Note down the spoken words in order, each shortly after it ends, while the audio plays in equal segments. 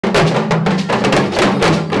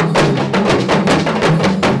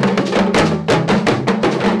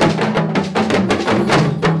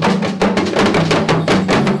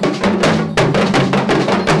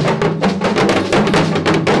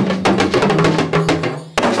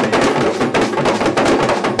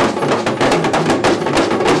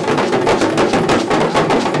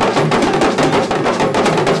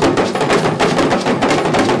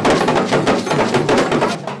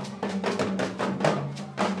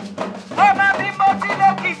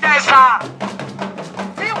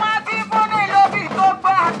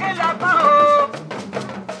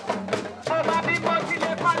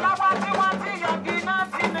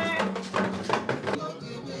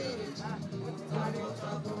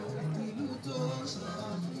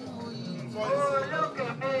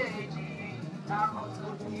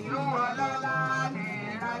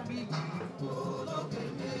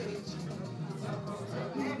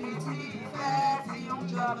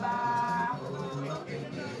bàbá.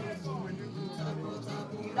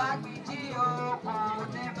 Iragbiji kò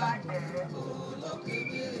ní bàjẹ́.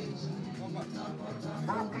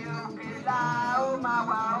 Òkè òkè la ó máa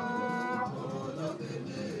wà ó.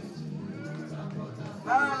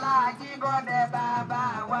 Lọ́lá Jíbọ́dé bàbá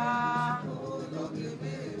wa.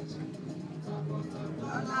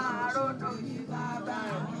 Lọ́lá Aródòyí bàbá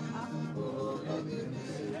wa.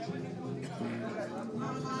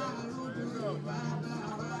 Lọ́lá Aródòyí bàbá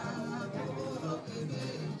wa.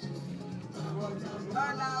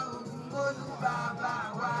 Lọ́lá Ògúnmọ́lú bàbá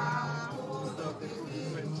wa.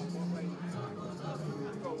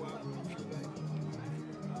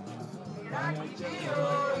 Iragbiji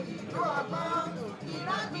ìlú ọgbọ́n,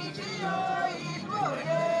 Iragbiji ìlú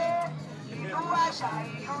òye, ìlú àṣà,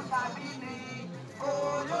 ìlú tàbí ni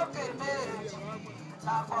olókè méjì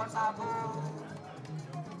takọtabo.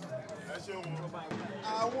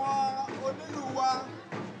 Àwọn onílù wa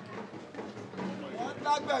wọ́n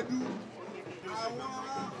dágbẹ̀dú, àwọn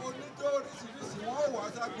oníjó oríṣiríṣi wọ́n wà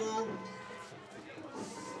ságbo,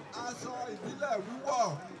 aṣọ ìbílẹ̀ wíwọ̀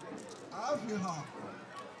àfihàn,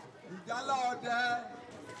 ìjálá ọdẹ,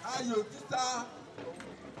 ayò títa,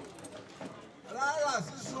 rárá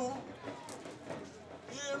sísun,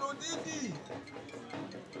 irun dídì.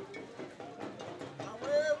 Àwọn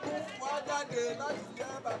eégún wá jáde láti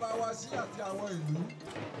jẹ́ bàbá wa sí àti àwọn ìlú.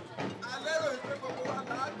 A lérò pé gbogbo wa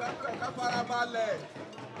là á gbàgbọ́ ẹ̀ka farabalẹ̀.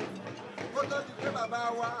 Ó tó di pé bàbá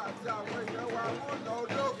wa àti àwọn èèyàn wa wọ́n lọ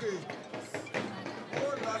olóòkè.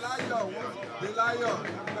 Wọ́n lọ láyọ̀, wọ́n sì dé láyọ̀.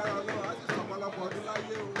 Agbára Ọlọ́run á sì sọ ọ̀pọ̀lọpọ̀ ọdún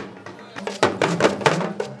láyé o.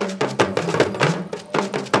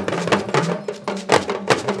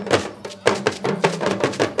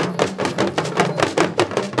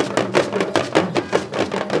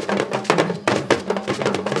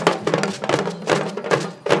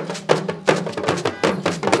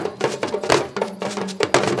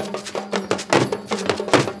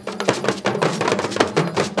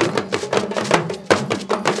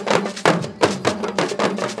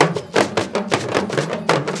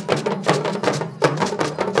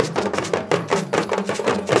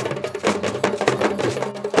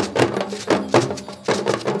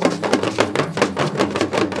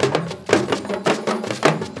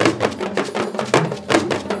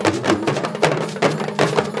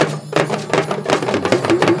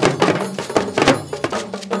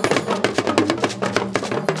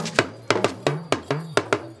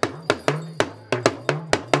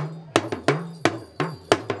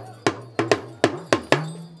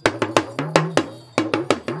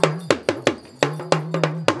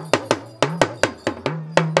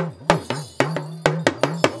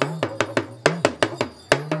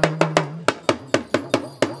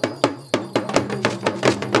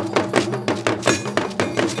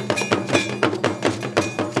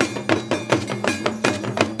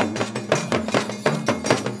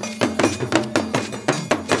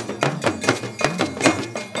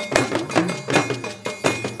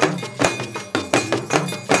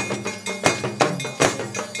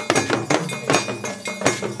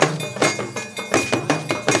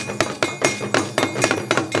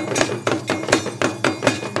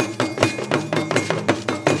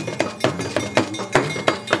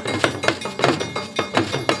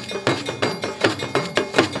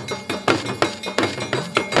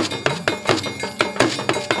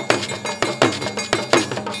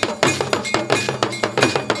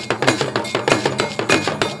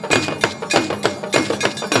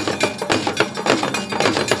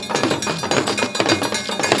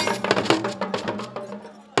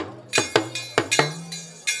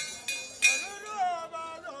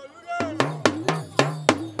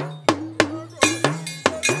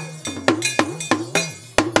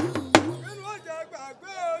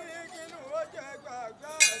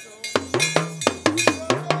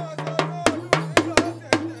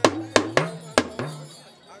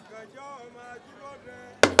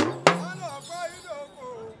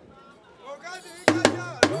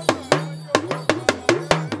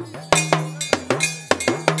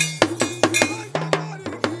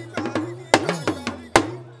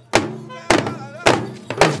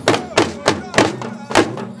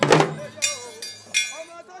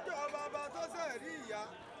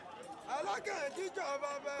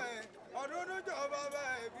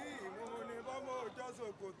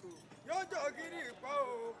 ṣòkòtò yóò jọ gírí ìpọ́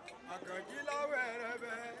o àkànjí láwọ̀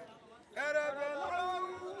ẹ̀rẹ̀bẹ̀ lọ́wọ́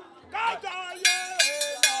kájà ayé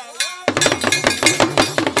làwọn.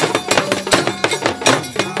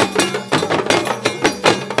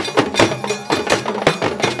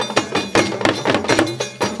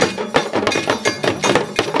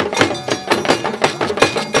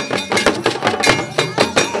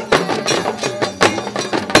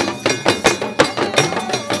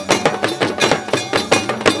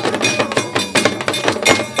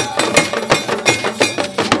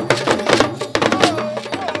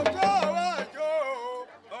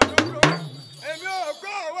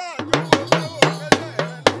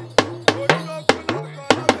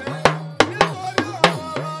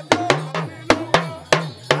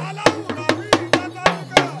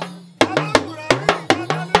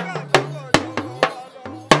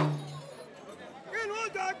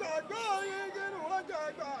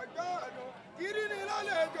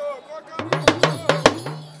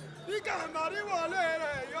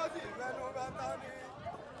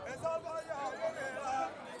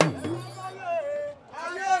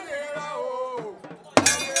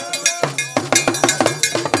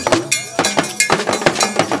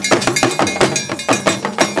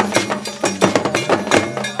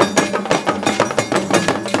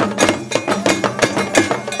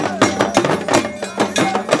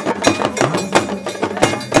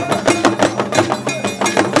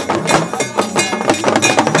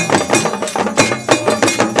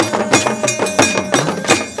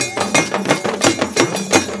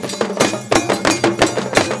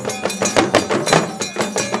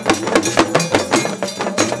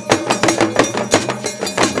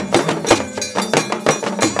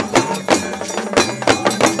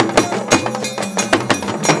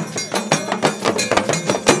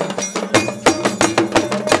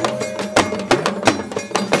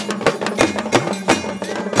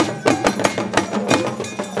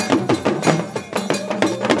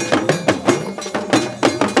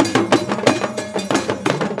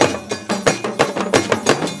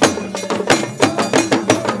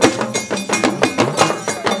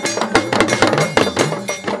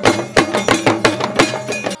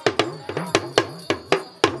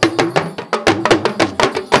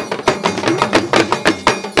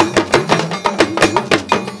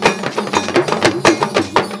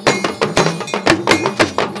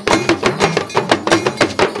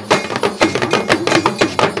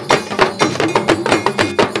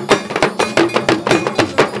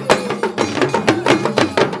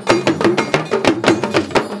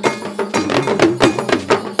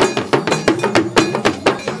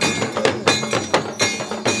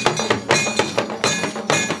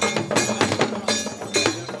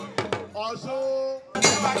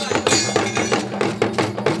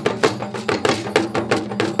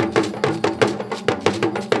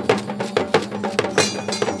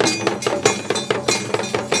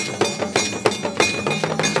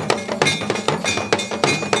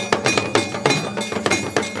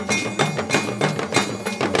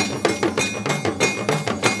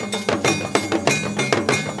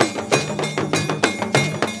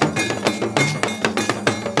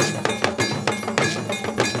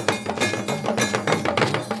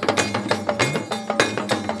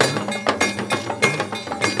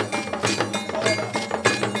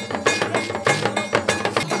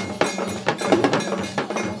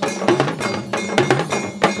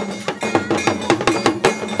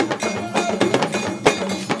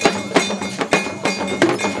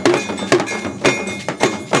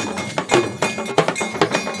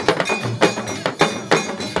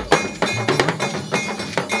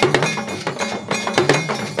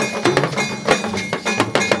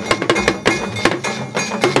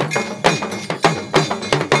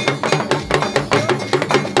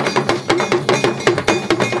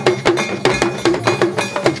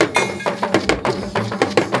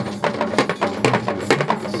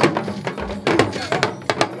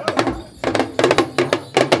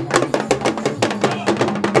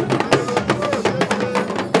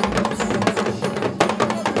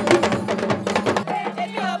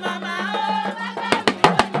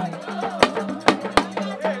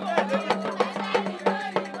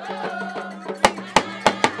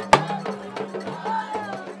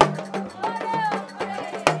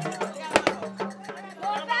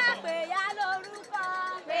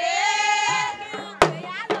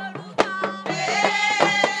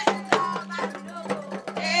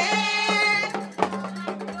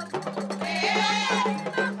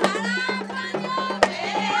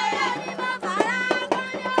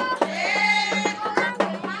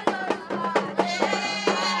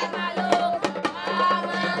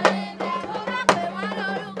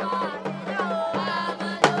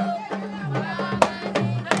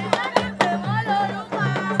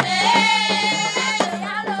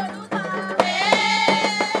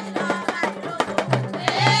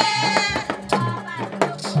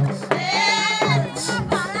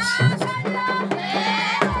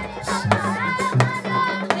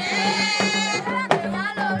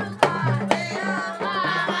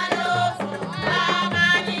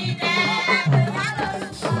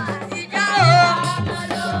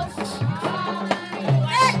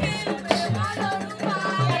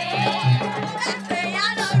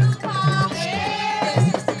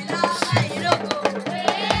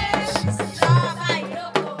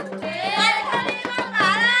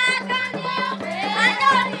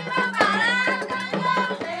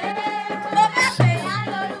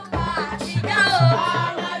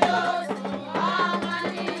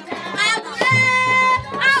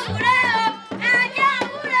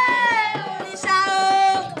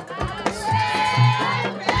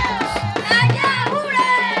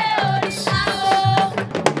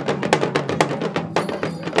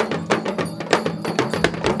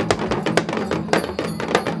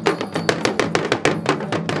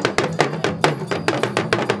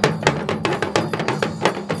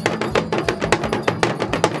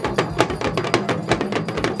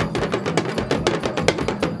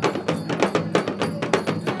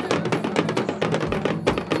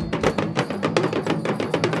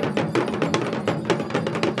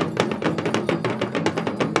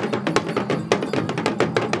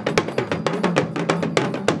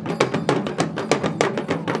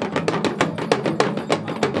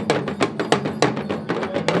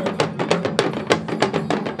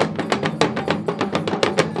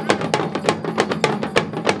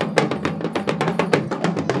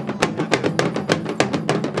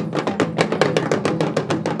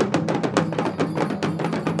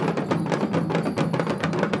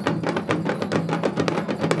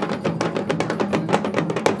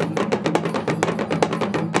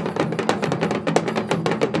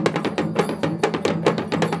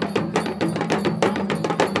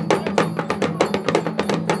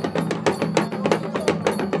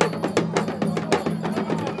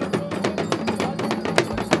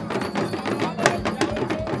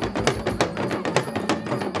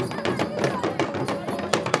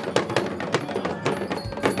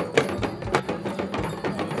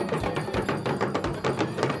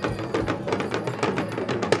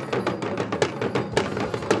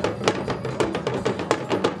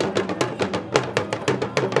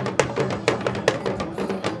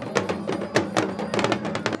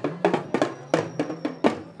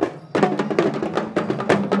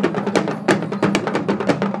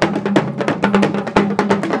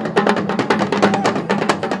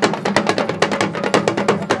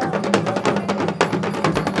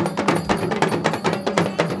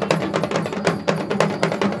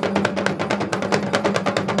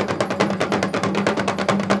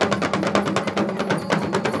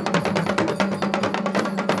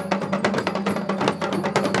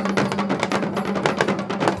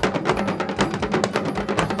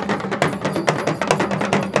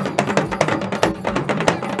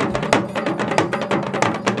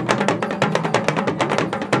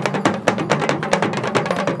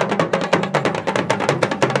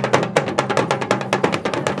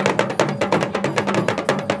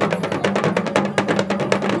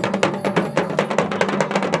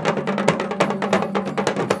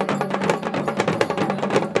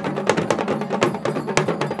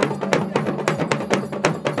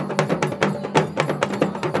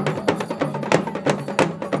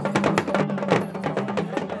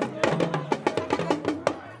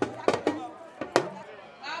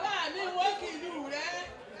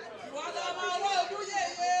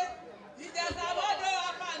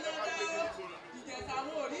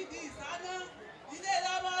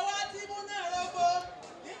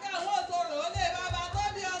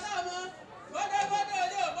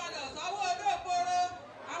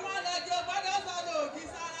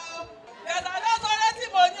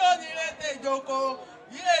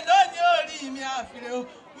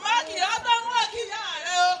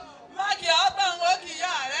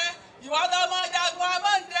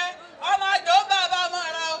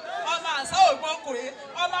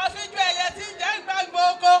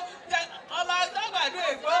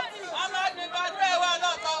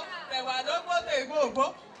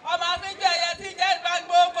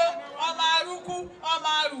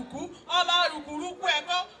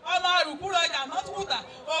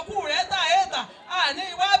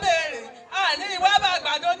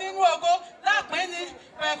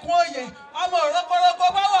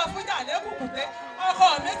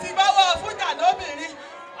 ọkọ mi ti báwọ̀ fújà lóbìnrin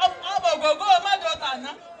ọmọ ògógó mọ́jọ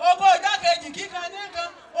tàná ogó ọjọ́ kejì kíkan nìkan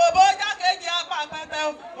òbó ọjọ́ kejì apá pẹpẹ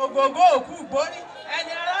ògógó òkú gbórí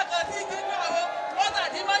ẹni alákan tí gbígbà wo ó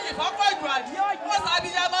tàbí mọ́yì fọ́pọ̀ ìlú àdí ó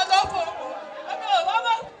sàbíyamọ lóko ọmọ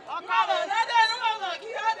òbọ́bọ́ ọmọ lẹ́dẹ̀ẹ́nu ọmọ kí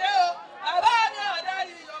á dé o bàbá mi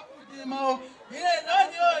ọ̀dẹ́rì ìyọkùdì mọ́ o ilé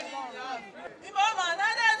lónìí òní ìyá ìbọn mọ̀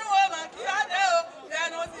lẹ́dẹ̀ẹ́nu ọmọ kí á dé o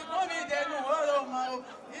ẹnu ti kún mi dẹnu oró mọ́ o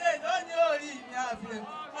ilé lónìí òní ìyá àfihàn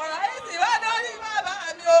ọ̀rọ̀ yìí sì wá lórí bàbá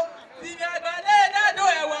mi o tìmí àgbàlẹ̀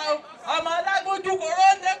ẹ̀dẹ́dùn ẹ̀wà o ọmọ alágbójú kòró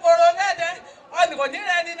ń dé kòró lẹ́dẹ̀ ọ̀nì kò ní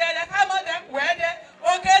rẹ̀ ní dẹ̀dẹ̀ ká mọ̀ dẹ́kun ẹ̀dẹ́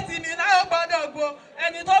òkè tìmí náà gbọ́dọ̀ gbo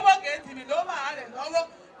ẹni tó bòkè tìmí ló máa rẹ̀ lọ́wọ́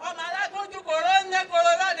ọmọ alágbójú kòró ń dé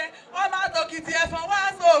kòró lẹ́dẹ̀ ọmọ àtòkìtì ẹ̀fọn wá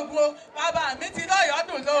sóògùn o bàbá mi ti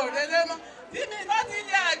lọ́yọ̀ọ́dún lóore lémọ́ tìmí ló ti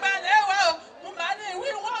lé àgbàlẹ̀ wá o mo bá ní ìwí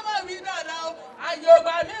wọ́n mọ̀ wí dọ̀la o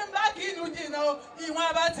àyògbà mi ń bá kí ìlú jìnnà o ìwọ̀n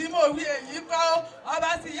ọba tí mo wí èyí kọ́ o ọba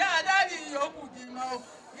sì yá adarí ìyókù jìnnà o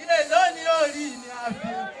ilé lónìí orí mi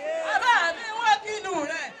àfihàn bàbá mi wọ́n kìlù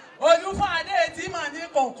rẹ̀ olùfún adé tí mọ̀ ní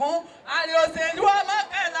kòkún àrè òṣèlú ọmọ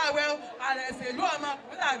kẹlàwẹ̀ o àrè òṣèlú ọmọ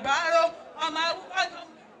kúlàgbárò ọmọ arúgbó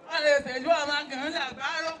àrè òṣèlú ọmọ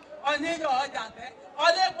kìrìnlàgbárò oníyọ̀ ọjà tẹ́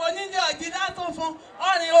ọlẹ́pọ̀ nílé ọ̀jì látún fún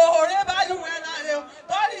ọ̀rìn òhòrè bá lùwẹ̀ láre o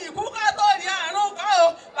torí ìkú ká tó rí àrùn kọ́ o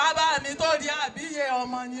bàbá mi tó rí àbíyè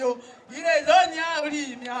ọmọ ni o ire lónìí àrí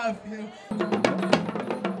mi àfihàn.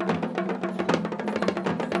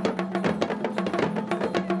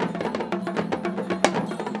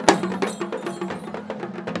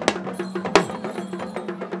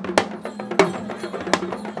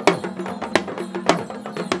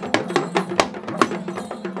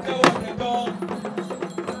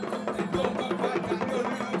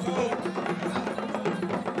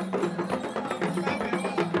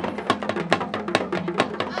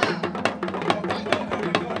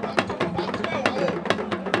 Thank you.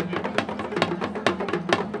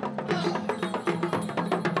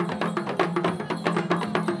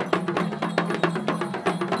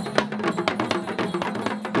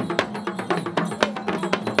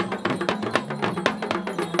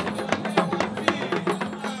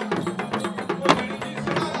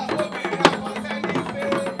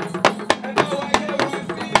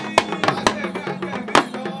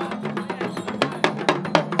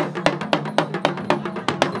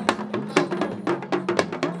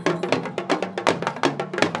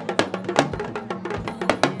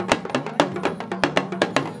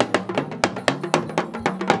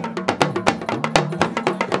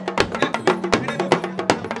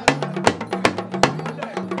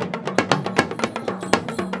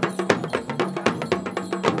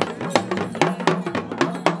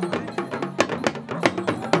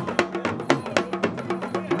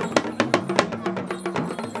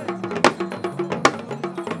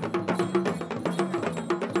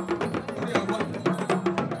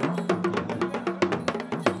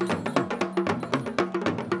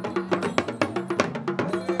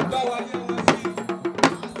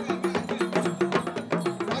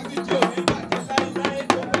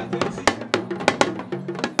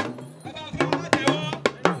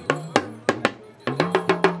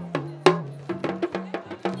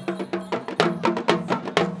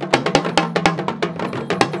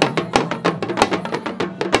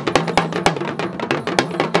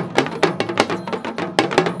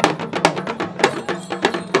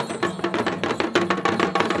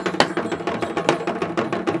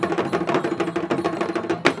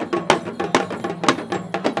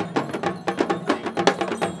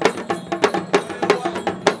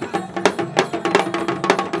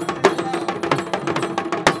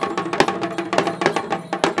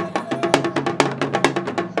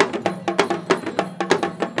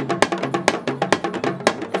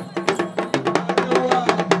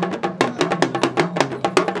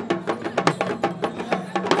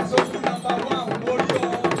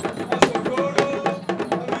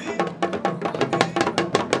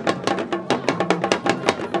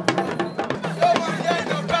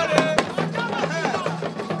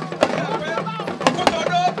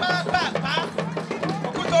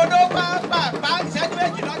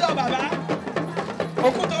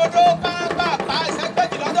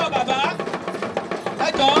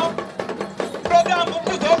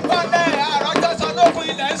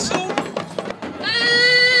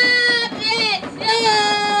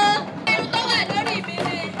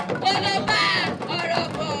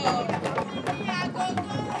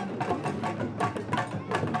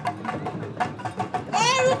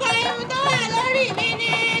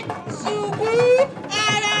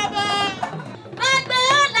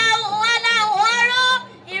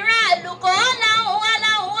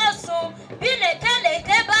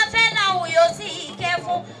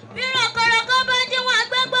 fún. Bí rọ̀kọ̀rọ̀kọ̀ bá jí wọn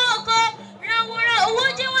àgbẹ̀gbọ́ oko, rànwùràn owó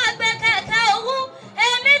jí wọn àgbẹ̀ kẹ̀kẹ́ owó.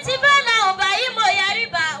 Èmi ti bá làwọn báyìí mo yarí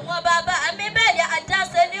bá àwọn bàbá mi bẹ̀rẹ̀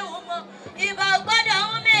àdáṣe ní wọn. Ìbà gbọ́dọ̀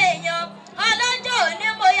ń mèèyàn. Ọlọ́jọ́ òní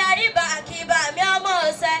mo yarí bá kí bà mí ọmọ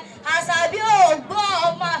ọ̀sẹ̀. Àṣàbí ògbó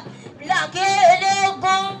ọmọ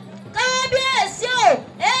làkèlégún. Kábíyèsí o,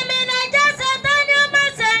 èmi nàjà ṣetán ni ó máa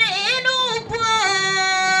ṣẹ̀rìn inú bú o.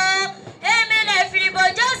 Èmi lè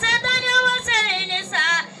fìrìbòjọ́ ṣetán ni ó máa ṣẹ̀rìn ní sá.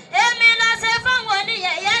 Èmi lọ ṣe fáwọn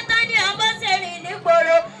oníyẹ̀yẹ́ tán ni ó máa ṣẹ̀rìn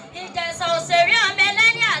nígboro. Ìjẹ̀ṣà òṣèré ọmọ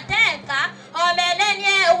ẹlẹ́ni àtẹ̀ẹ̀ká, ọmọ ẹlẹ́ni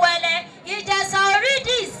ẹ̀wẹ̀lẹ̀. Ìjẹ̀ṣà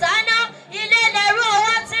orídìí ìsáná, ilé lẹ́rú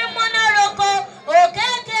owó tí ń múná roko.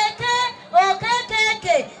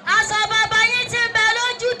 Òkèkèké, aṣọ bàbá yín ti bẹ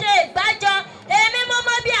lójúde ìgbàjọ. Èmi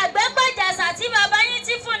mọ́mọ́ bí àgbẹ̀pẹ̀jẹ̀ṣà tí bàbá yín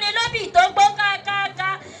ti fún ni lóbì tó gbó kákáká.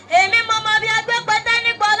 Èmi mọ́mọ́ bí àgbẹ̀pẹ̀tẹ́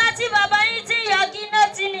nígbà láti bàbá yín ti yọ kí náà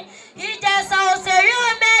ti ní. Ìjẹ̀ṣà òṣèré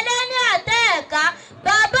ọmọ ẹlẹ́ni àtẹ̀ẹ̀ká.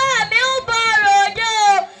 Bàbá mi ń bọ̀ ròde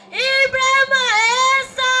o. Ibrahim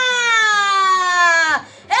Eesa.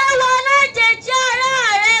 Ewa lájèjì ara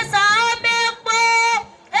rẹ̀ sá ọmọ epo.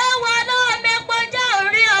 Ewa náà mẹ́pọ̀ já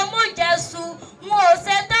orí ọmú Jésù. Wọn ò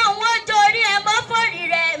ṣetán wọn jorí ẹ mọ́ fòrí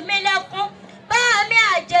rẹ̀ mí lẹ́kún. Bá mi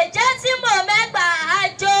àjèjẹ́ tí mo mẹ́gbà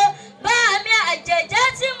àjò. Bá mi àjèjẹ́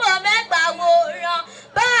tí mo mẹ́gbà wòran.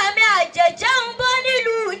 Bá mi àjèjẹ́ ń bọ́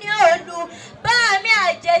nílùú ní òlu. Bá mi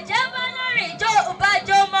àjèjẹ́ bá lórí ìjọ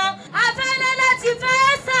òbájọ mọ́. Afẹ́lẹ́ láti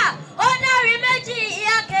fẹ́ sà. Ó dárí méjì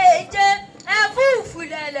ìyá keje. Ẹ̀fúùfù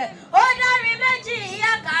lẹ̀lẹ̀. Ó dárí méjì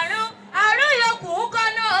ìyá karùn-ún. Àrùn yòókù ń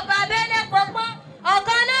kọ́nà ọba abẹ́lé pọ́pọ́n.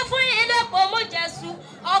 Ọ̀kan ló fún yín lẹ́pọ̀ mú Jésù.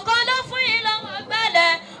 Ọ̀kan ló fún yín lọ́wọ́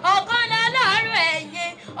gbẹ́lẹ̀. Ọ̀kan lọ láàárọ̀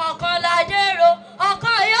ẹ̀yìn. Ọ̀kan ládéró.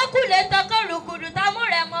 Ọ̀kan yòókù lè tọkàn rùkùdù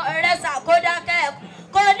támúrẹ̀ mọ́ rẹ̀ ṣàkódákẹ́.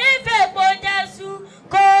 Kò ní fẹ́ epo Jésù.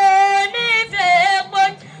 Kò ní fẹ́ epo.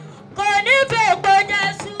 Kò ní fẹ́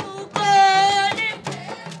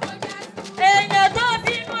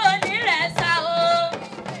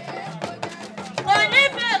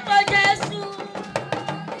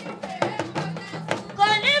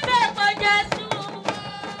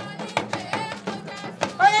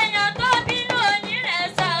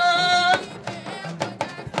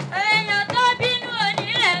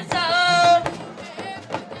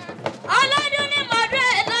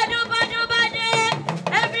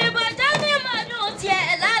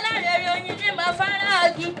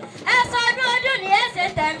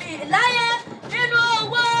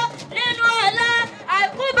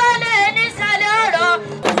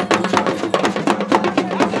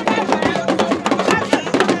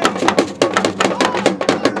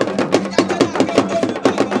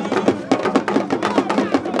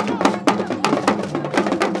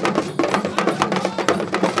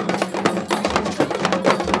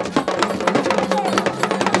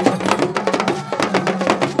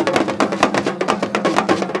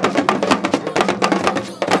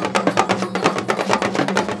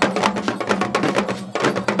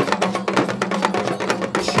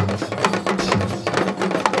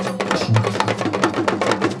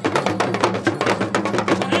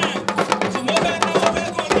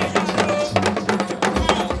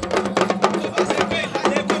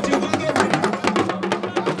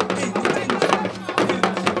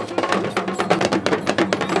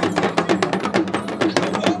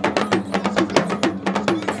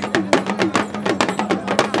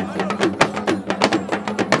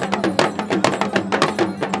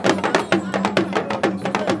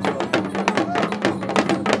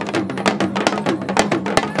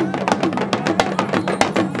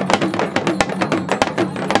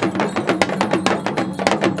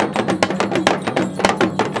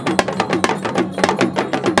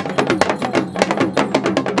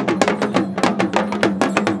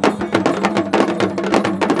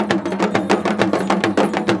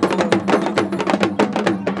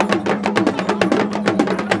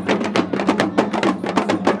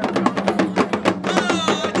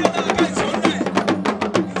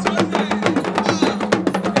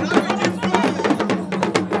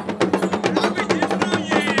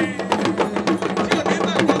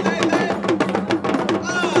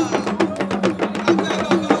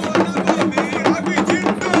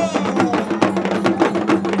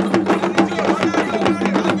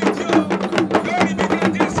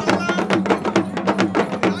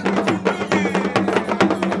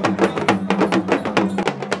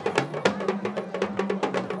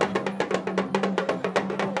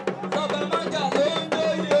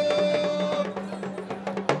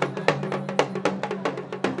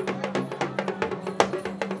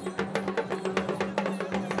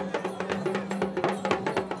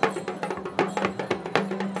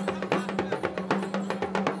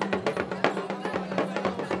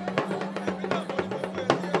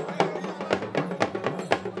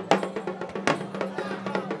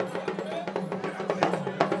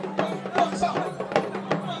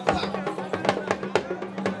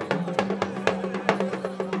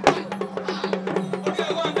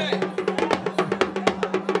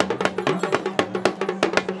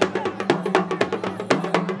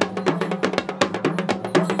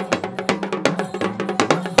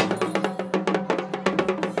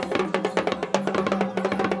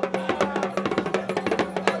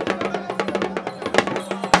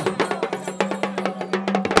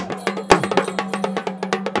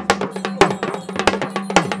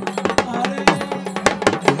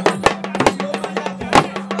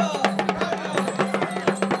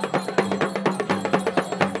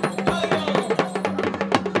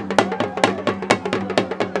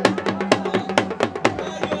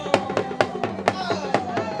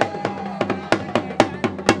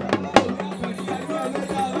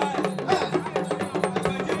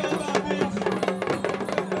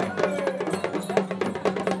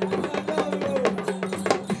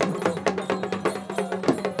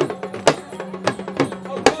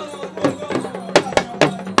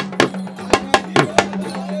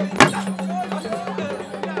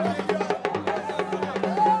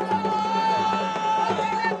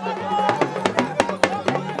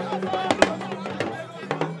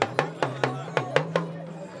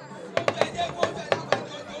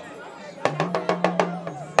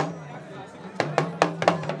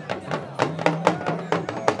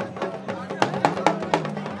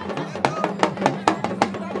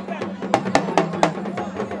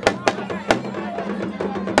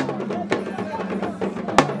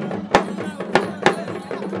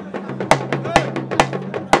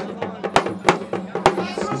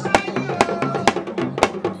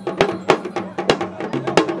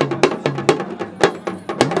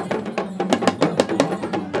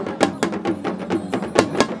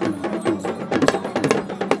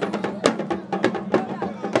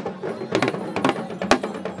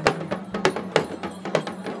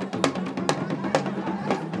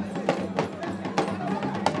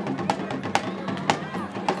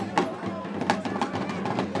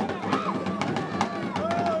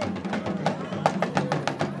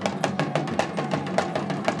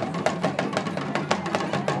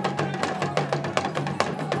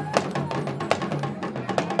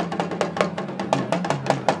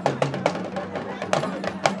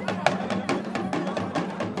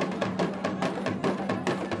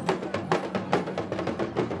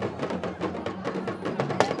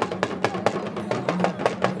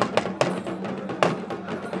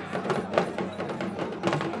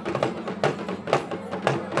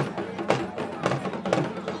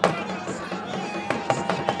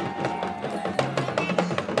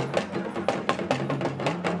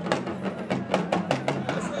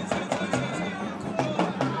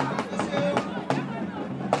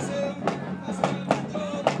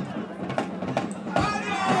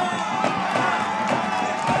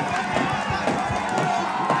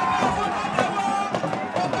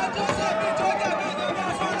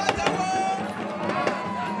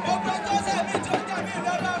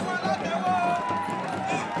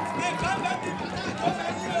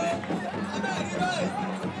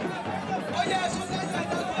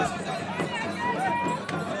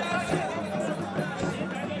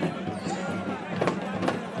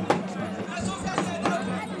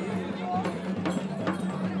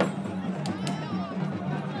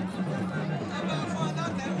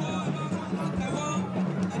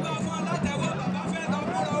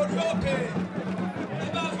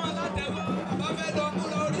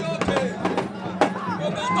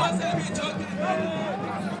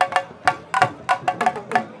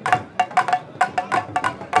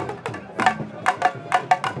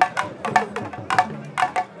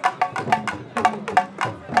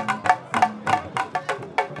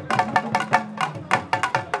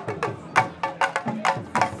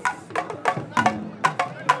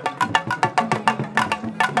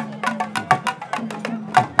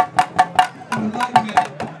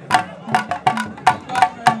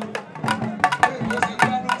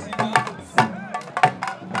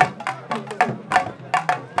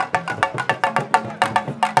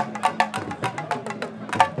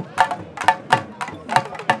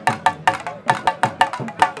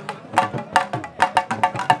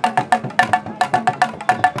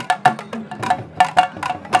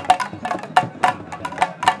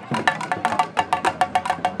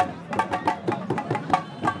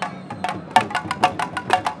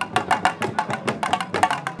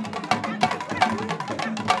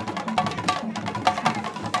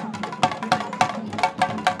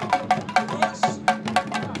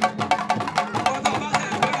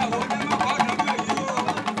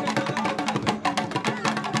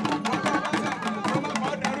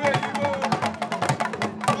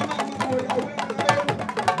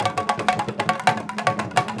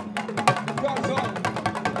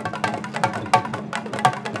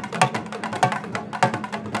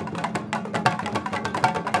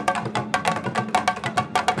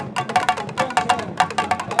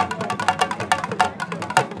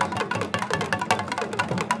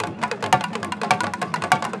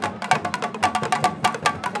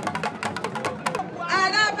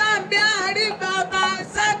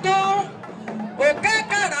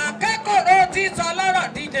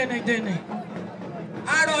jẹnẹjẹnẹ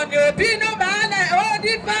àròdì òbínú baálẹ̀ ó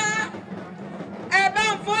dífá ẹ bá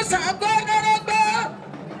ń fún Ṣàngó lórógbó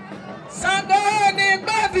Ṣàngó ní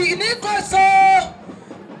gbòbí ní kòso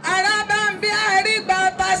arábàmbí àrígbà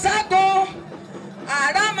taṣágun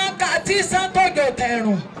àràmọ̀kà tí santojo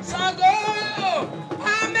tẹ̀rùn. Ṣàngó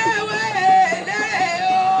amẹ́wé lẹ́rẹ̀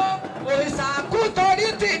o òrìṣà kú torí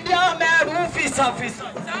tìdí ọmọ ẹrù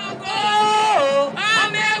fìsànfìsàn. Ṣàngó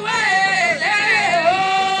amẹ́wé lẹ́rẹ̀ o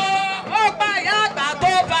ó pààyà àgbà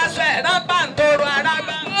tó faṣọ ẹ̀rọ bàǹtòrò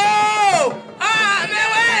arábà.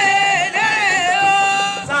 Amẹ́wé lẹ́rẹ̀ o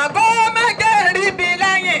Ṣàngó mẹ́gẹ̀ẹ́rì bí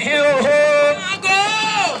lẹ́yìn o. Ṣàngó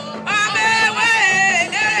amẹ́wé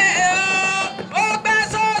lẹ́rẹ̀ o ó gbẹ́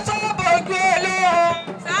sọ́sọ́ bójú olóhùn.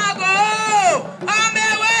 Ṣàngó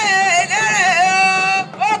amẹ́wé lẹ́rẹ̀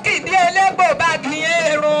o ó kìdí elégbò bá gbin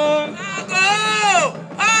irun. Ṣàngó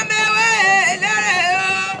amẹ́wé lẹ́rẹ̀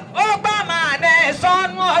o ó gbà máa nẹ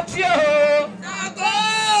sọ́nù ọtí o. Ṣàngó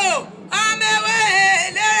amẹ́wé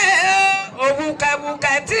lẹ́rẹ̀ o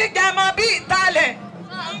òwúkẹ̀wúkẹ̀ tí jẹmọ bí ìtalẹ̀.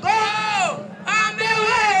 Ṣàngó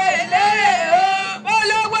amẹ́wé lẹ́rẹ̀ o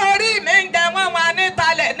olówó orí mi ń jẹ wọn wà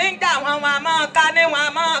nítalẹ̀ nígbà wọn wà máa ká ní wọn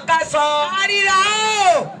máa ká sọ. Àríra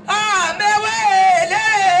o amẹ́wé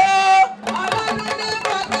lẹ́rẹ̀ o ọlọ́dún ní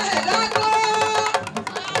mọ̀tẹ́ lọ́dún.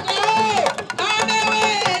 Ṣàngó amẹ́wé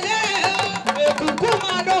lẹ́rẹ̀ o èkùkù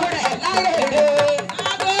máa lò rẹ̀ lárèrè.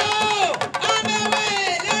 Ṣàngó amẹ́wé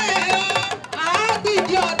lẹ́rẹ̀ o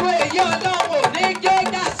àágbìdì ọdún èyí ọlọ́run ò ní jẹ́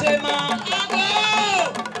jáse mọ́. Ṣàngó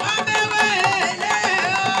amẹ́wé lẹ́rẹ̀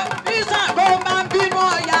o bí Ṣàngó máa ń bínú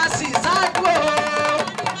ọ̀yà sì ṣáájú o.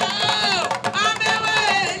 Ṣàngó amẹ́wé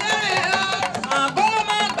lẹ́rẹ̀ o Ṣàngó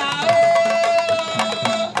má gbà o.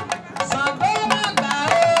 Ṣàngó má gbà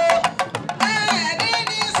o. Ẹ̀ẹ́dì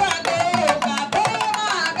ní Ṣàngó gbà kó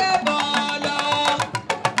máa gẹ́bọ̀ lọ.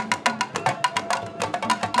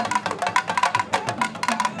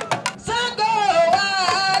 Ṣàngó wá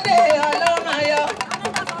dé ọlọ́mọyọ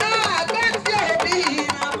àgbẹ̀ tí òbí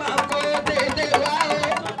màmá kò tètè wá o.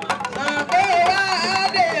 Ṣàngó wá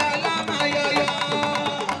dé ọlọ́mọyọ yọ.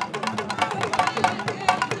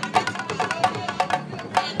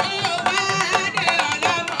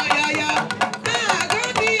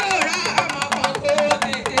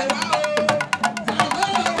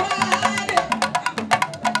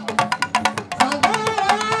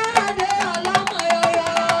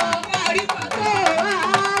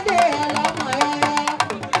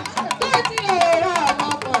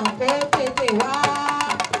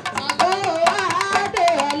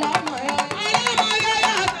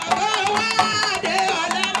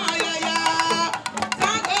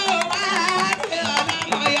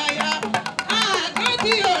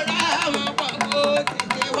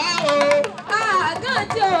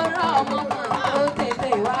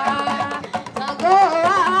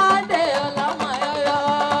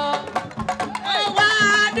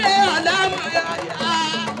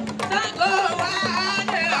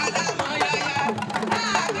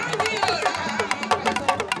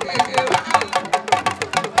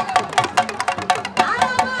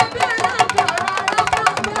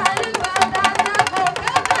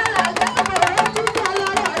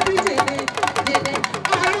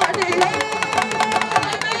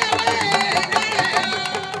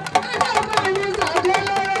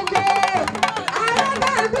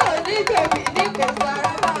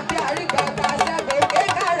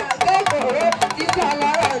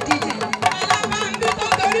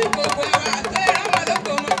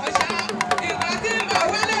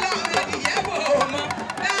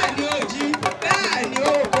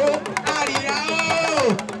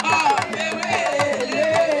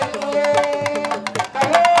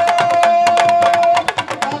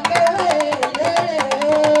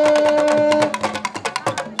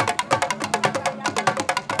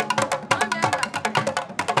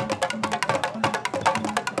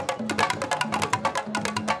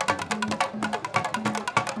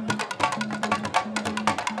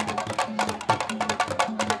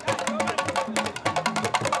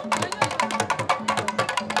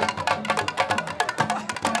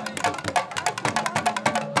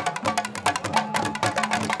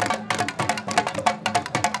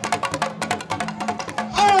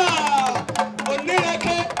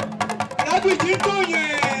 Aragbiji tó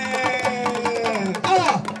yẹn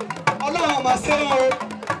ọlọ́run mà ṣe o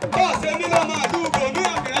bọ́ọ̀ ṣe mí lọ́mọ àdúgbò ní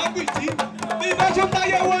Aragbiji bí bá tún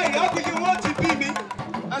táyé wọ Aragbiji wọ́n ti bí mi.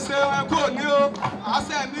 Ẹ ṣe ẹkú òní o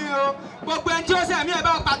àṣẹ mi o gbogbo ẹni tí ó ṣe mí ẹ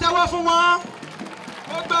bá pàtẹ́wọ́ fún wọn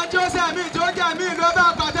gbogbo ẹni tí ó ṣe mí tí ó jẹ́ mí ló bá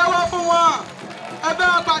pàtẹ́wọ́ fún wọn ẹ bá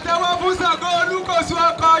pàtẹ́wọ́ fún Ṣàngó Olúkòso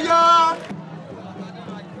ọkọ yọ.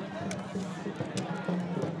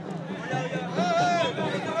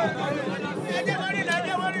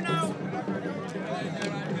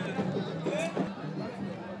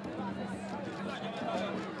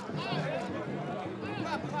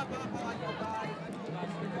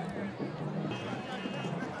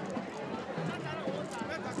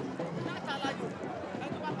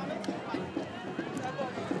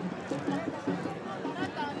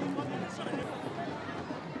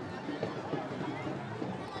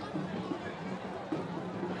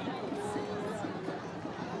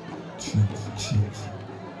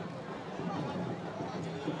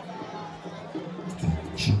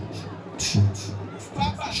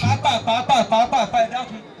 pàápàá ẹ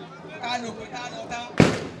dákun ká lò pé ká lọ tá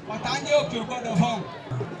ọ̀tá ní òkè gbọ́dọ̀ fọ́ọ̀mù.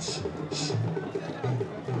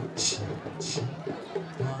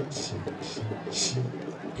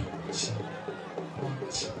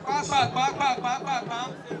 Pàápàá.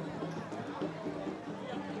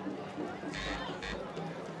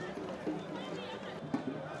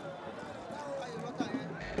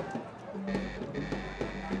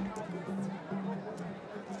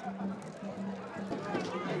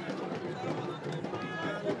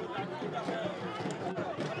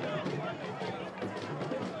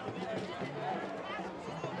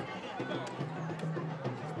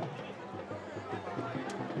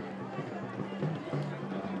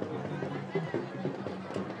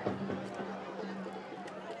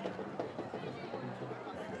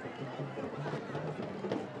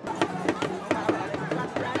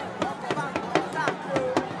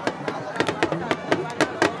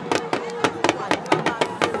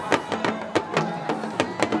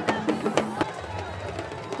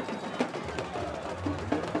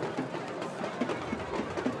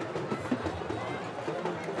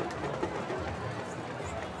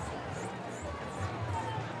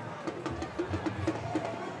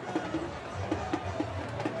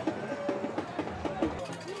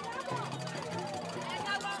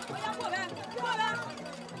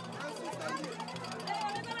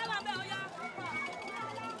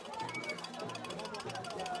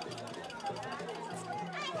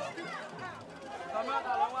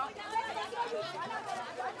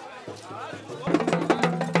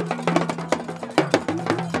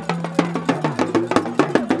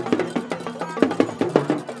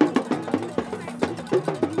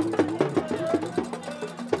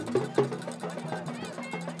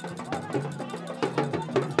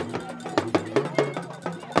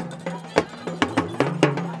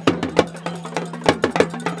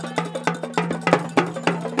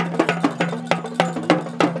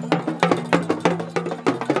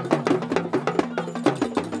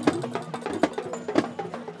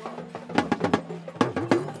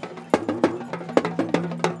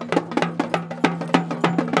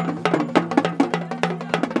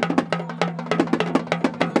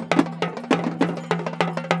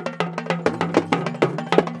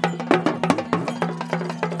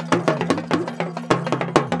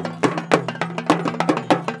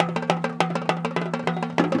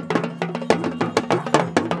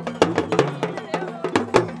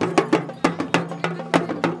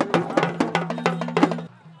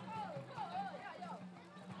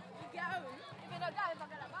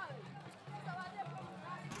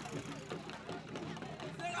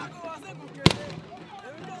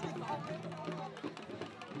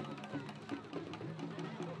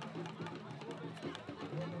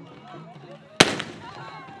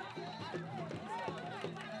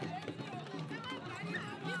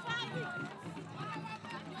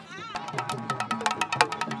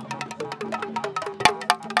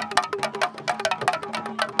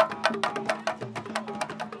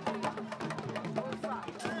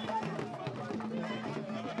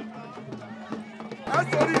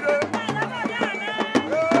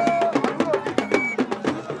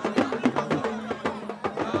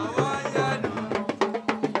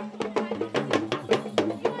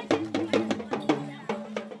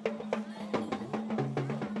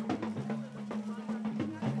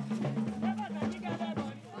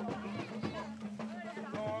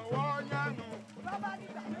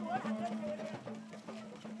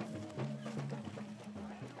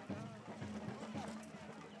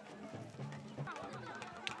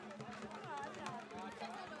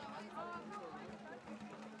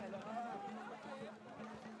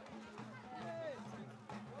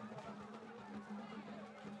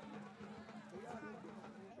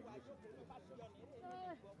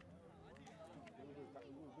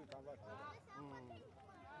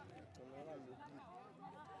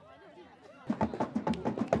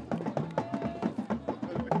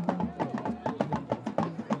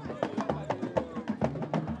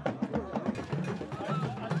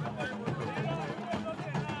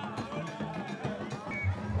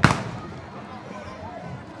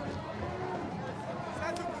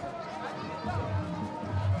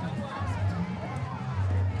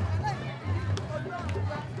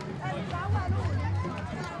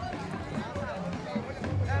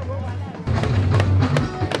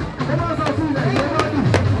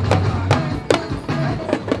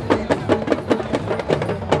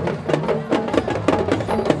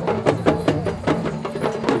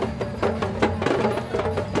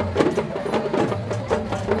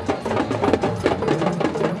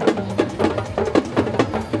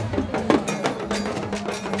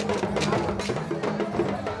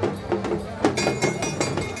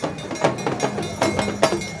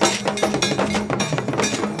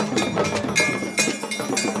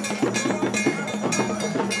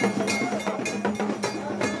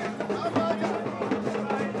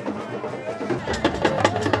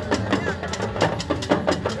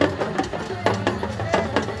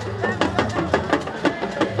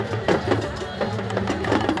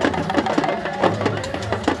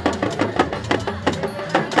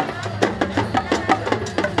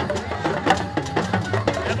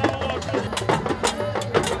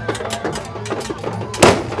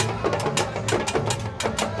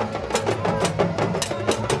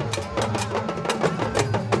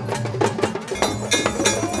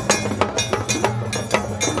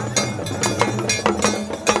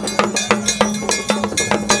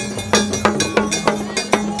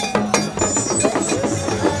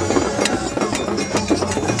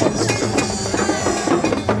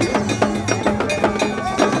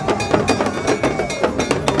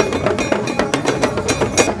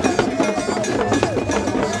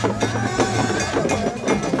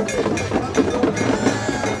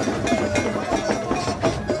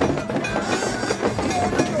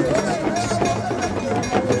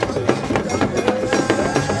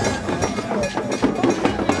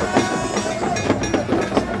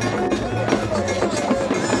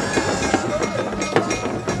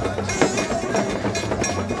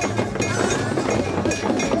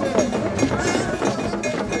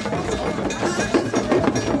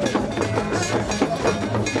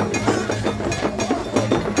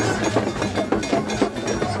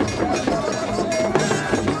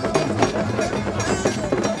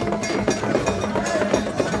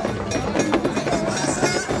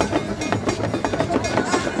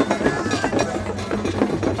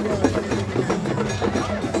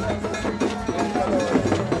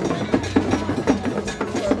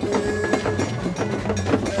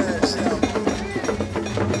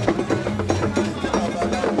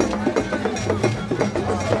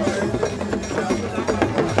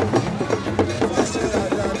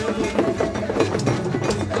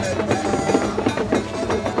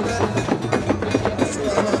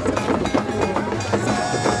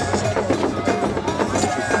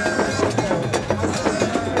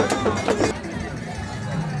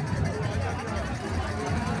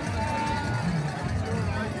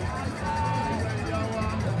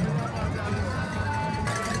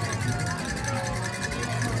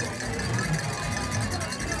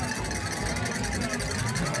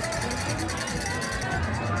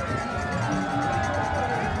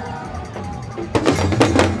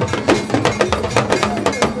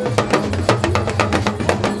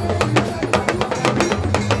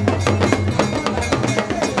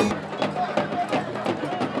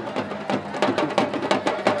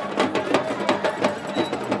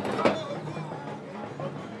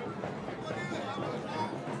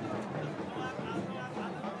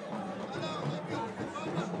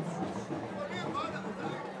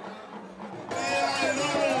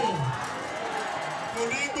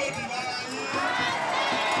 Today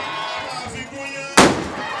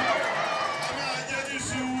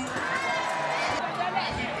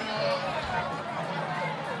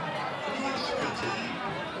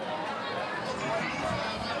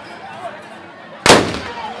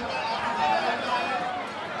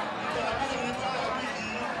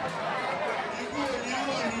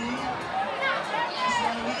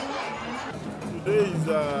is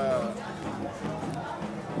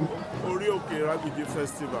Oke Iragbiji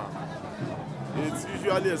Festival. It's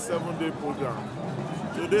usually a 7-day program.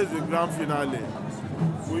 Today is the grand finale.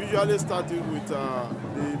 We usually start it with the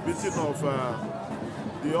beating of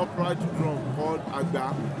the upright drum called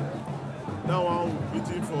Agba. That one will be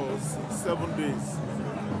beaten for 7 days.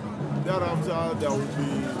 Thereafter, there will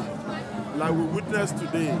be, like we witnessed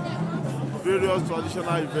today, various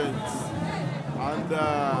traditional events. And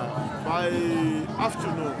by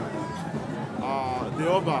afternoon, the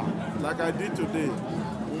Oba, like I did today,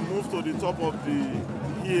 we move to the top of the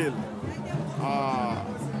hill.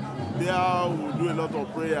 There we'll do a lot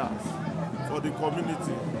of prayers for the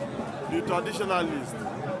community. The traditionalists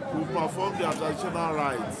will perform their traditional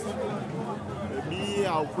rites. Me,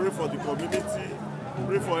 I'll pray for the community,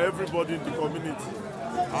 pray for everybody in the community.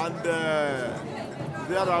 And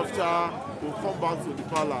thereafter, we'll come back to the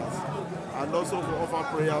palace and also to offer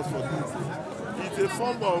prayers for this. It's a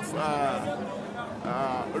form of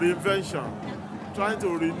reinvention, trying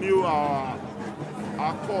to renew our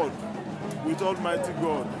accord with Almighty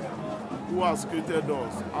God, who has created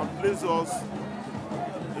us and placed us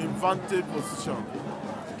in vantage position.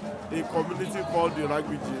 A community called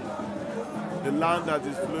Iragbiji, the land that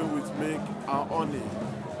is flowing with milk and honey,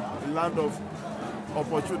 a land of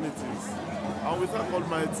opportunities. And we thank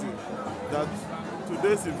Almighty that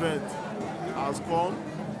today's event has come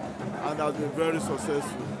and has been very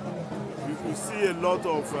successful. You could see a lot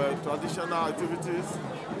of traditional activities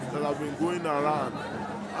that have been going around.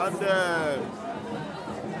 And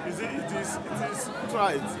you see, it is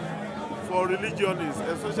tried for religionists,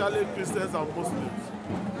 especially Christians and Muslims,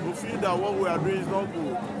 to feel that what we are doing is not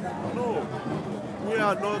good. No, we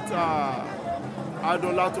are not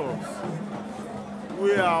idolaters.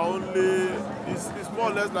 We are only, it's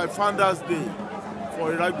more or less like Founders Day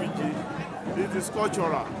for Iragbiji. It is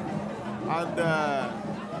cultural, and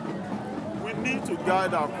we need to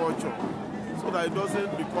guide our culture so that it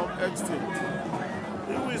doesn't become extinct.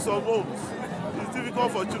 Even in some homes, it's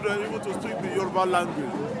difficult for children even to speak the Yoruba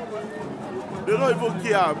language. They don't even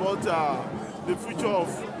care about the future of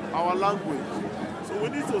our language. So we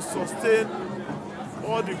need to sustain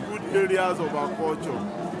all the good areas of our culture,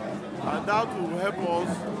 and that will help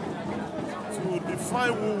us to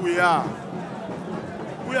define who we are.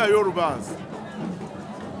 We are Yorubas.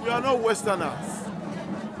 We are not Westerners.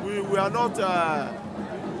 We are not.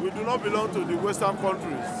 We do not belong to the Western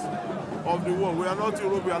countries of the world. We are not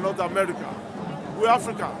Europe. We are not America. We are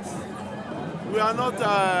Africans. We are not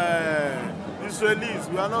Israelis.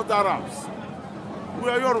 We are not Arabs. We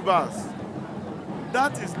are Yorubas.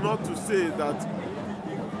 That is not to say that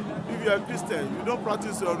if you are a Christian, you don't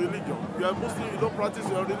practice your religion. If you are a Muslim, you don't practice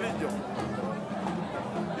your religion.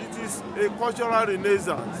 It is a cultural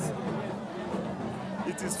renaissance.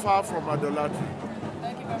 It is far from idolatry.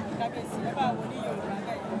 Thank you very much.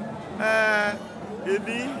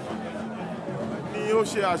 Èní ni ó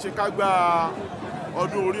ṣe àṣekágbá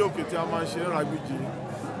ọdún orí òkè tí a máa ń ṣe Aragbiji.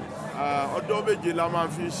 Ọdún méje la máa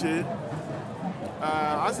fi ṣe.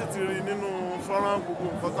 A sì ti rí nínú fọ́nrán gbogbo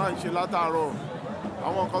nǹkan tá à ń ṣe látàárọ̀.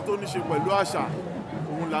 Àwọn nǹkan tó ní ṣe pẹ̀lú àṣà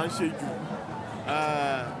òun là ń ṣe jù.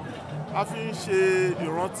 A fi ń ṣe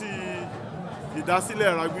ìrántí ìdásílẹ̀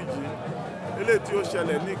Aragbiji. Eléyìí tí ó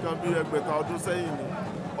ṣẹlẹ̀ ní nǹkan bí 600 ọdún sẹ́yìn ni.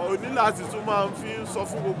 Òní láti tún máa fi ń sọ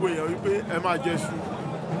fún gbogbo èèyàn wípé ẹ máa jẹ iṣu.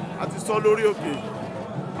 A ti sọ lórí òkè.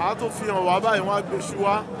 A tó fi hàn wá báyìí wọ́n á gbé iṣu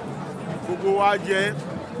wá. Gbogbo wa jẹ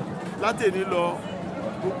látèní lọ.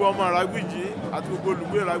 Gbogbo ọmọ Aragbiji àti gbogbo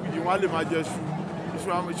olùgbé Aragbiji wọ́n á lè máa jẹ iṣu.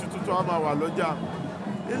 Iṣu tuntun á máa wà lọ́jà.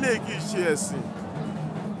 Eléyìí kì í ṣe ẹ̀sìn.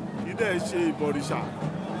 Kì í dẹ̀ ṣe ìbọ̀rìṣà.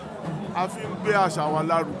 A fi ń gbé àṣà wa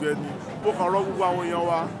lárugẹ ni. Mo kàn rọ̀ gbogbo àwọn èèyàn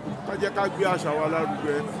wa ká jẹ́ ká gbé àṣà wa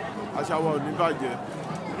lárugẹ. Àṣà wa ò ní bàjẹ́.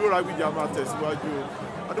 Ìlú Aragbiji máa tẹ̀síwájú o.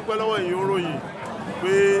 A dúpẹ́ lọ́wọ́ ẹ̀yin oníròyìn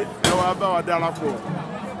pé ẹ wá bá wa darapọ̀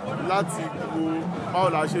láti wo báwo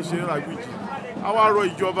la ṣe ṣe Aragbiji. A wá rọ̀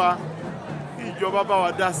ìjọba kí ìjọba bá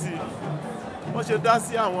wa dá sí i. Wọ́n ṣe dá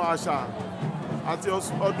sí àwọn àṣà àti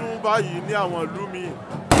ọdún báyìí ní àwọn ìlú míì.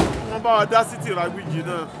 Wọ́n bá wa dá sí ti Aragbiji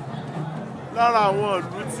náà. Lára àwọn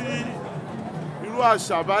ìlú tí irú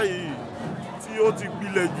àṣà báyìí tí ó ti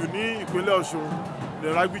gbilẹ̀ jù ní ìpínlẹ̀ Ọ̀ṣun ní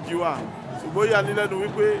Aragbiji wà. Ṣùgbọ́n yà ní lẹ́nu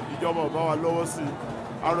wípé ìjọba ò bá wa lọ́wọ́ sí i.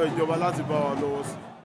 A rọ̀ ìjọba láti bá wa lọ́wọ́ sí i.